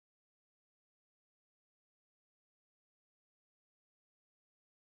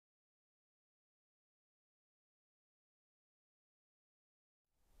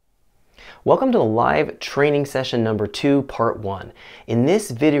Welcome to the live training session number 2, part 1. In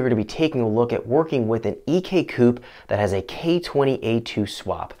this video, we're going to be taking a look at working with an EK coupe that has a K20a2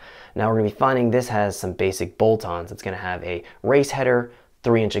 swap. Now we're going to be finding this has some basic bolt-ons. It's going to have a race header,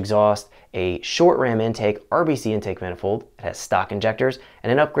 3-inch exhaust, a short ram intake, RBC intake manifold. It has stock injectors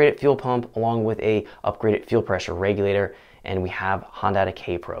and an upgraded fuel pump along with a upgraded fuel pressure regulator. And we have Hondata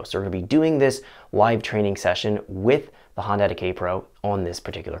Kpro. So we're going to be doing this live training session with the Hondata Kpro on this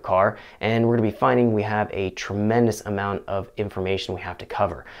particular car, and we're going to be finding we have a tremendous amount of information we have to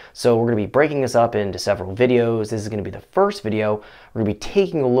cover. So we're going to be breaking this up into several videos. This is going to be the first video. We're going to be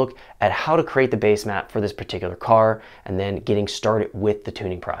taking a look at how to create the base map for this particular car and then getting started with the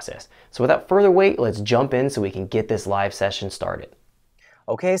tuning process. So without further wait, let's jump in so we can get this live session started.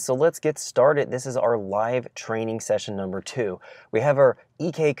 Okay, so let's get started. This is our live training session number 2. We have our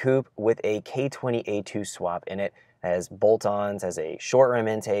EK coupe with a K20a2 swap in it. Has bolt-ons, has a short ram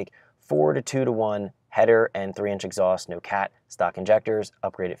intake, 4:2:1 header and 3-inch exhaust, no cat, stock injectors,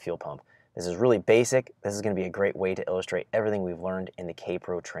 upgraded fuel pump. This is really basic. This is going to be a great way to illustrate everything we've learned in the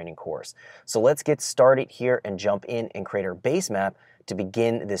Kpro training course. So let's get started here and jump in and create our base map to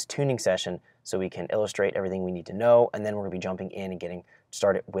begin this tuning session so we can illustrate everything we need to know, and then we're going to be jumping in and getting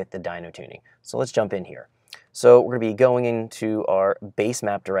started with the dyno tuning. So let's jump in here. So we're going to be going into our base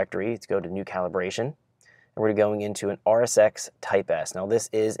map directory. Let's go to new calibration. And we're going into an RSX Type S. Now this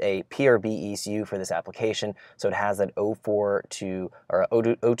is a PRB ECU for this application, so it has that 04 to or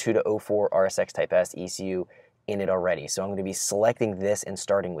 02 to 04 RSX Type S ECU in it already. So I'm going to be selecting this and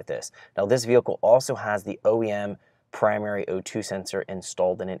starting with this. Now this vehicle also has the OEM primary O2 sensor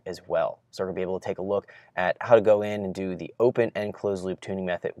installed in it as well. So we're going to be able to take a look at how to go in and do the open and closed loop tuning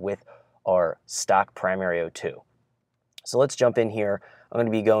method with our stock primary O2. So let's jump in here. I'm going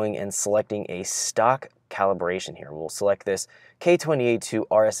to be going and selecting a stock calibration here. We'll select this K20a2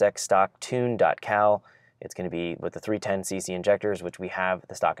 RSX stock tune.cal. It's going to be with the 310cc injectors, which we have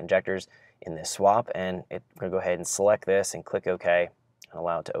the stock injectors in this swap, and we're going to go ahead and select this and click OK and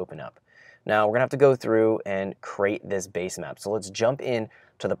allow it to open up. Now we're going to have to go through and create this base map. So let's jump in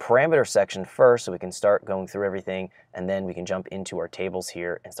to the parameter section first so we can start going through everything, and then we can jump into our tables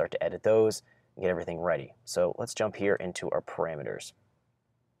here and start to edit those and get everything ready. So let's jump here into our parameters.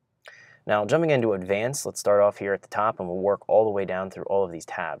 Now jumping into advanced, let's start off here at the top and we'll work all the way down through all of these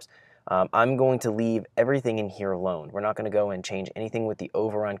tabs. I'm going to leave everything in here alone. We're not going to go and change anything with the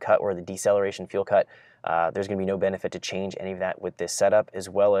overrun cut or the deceleration fuel cut. There's going to be no benefit to change any of that with this setup, as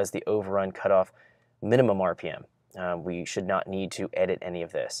well as the overrun cutoff minimum RPM. We should not need to edit any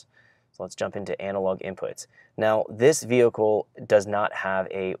of this. So let's jump into analog inputs. Now this vehicle does not have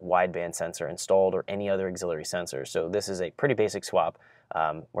a wideband sensor installed or any other auxiliary sensor, so this is a pretty basic swap.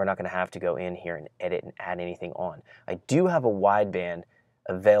 We're not going to have to go in here and edit and add anything on. I do have a wideband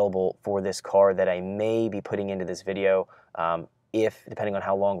available for this car that I may be putting into this video, depending on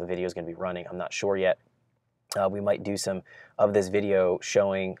how long the video is going to be running. I'm not sure yet. We might do some of this video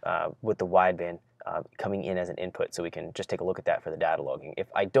showing with the wideband coming in as an input, so we can just take a look at that for the data logging. If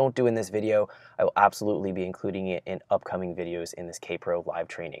I don't do in this video, I will absolutely be including it in upcoming videos in this Kpro live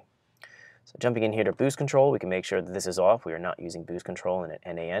training. So jumping in here to boost control, we can make sure that this is off. We are not using boost control in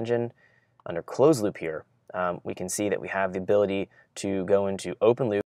an NA engine. Under closed loop here, we can see that we have the ability to go into open loop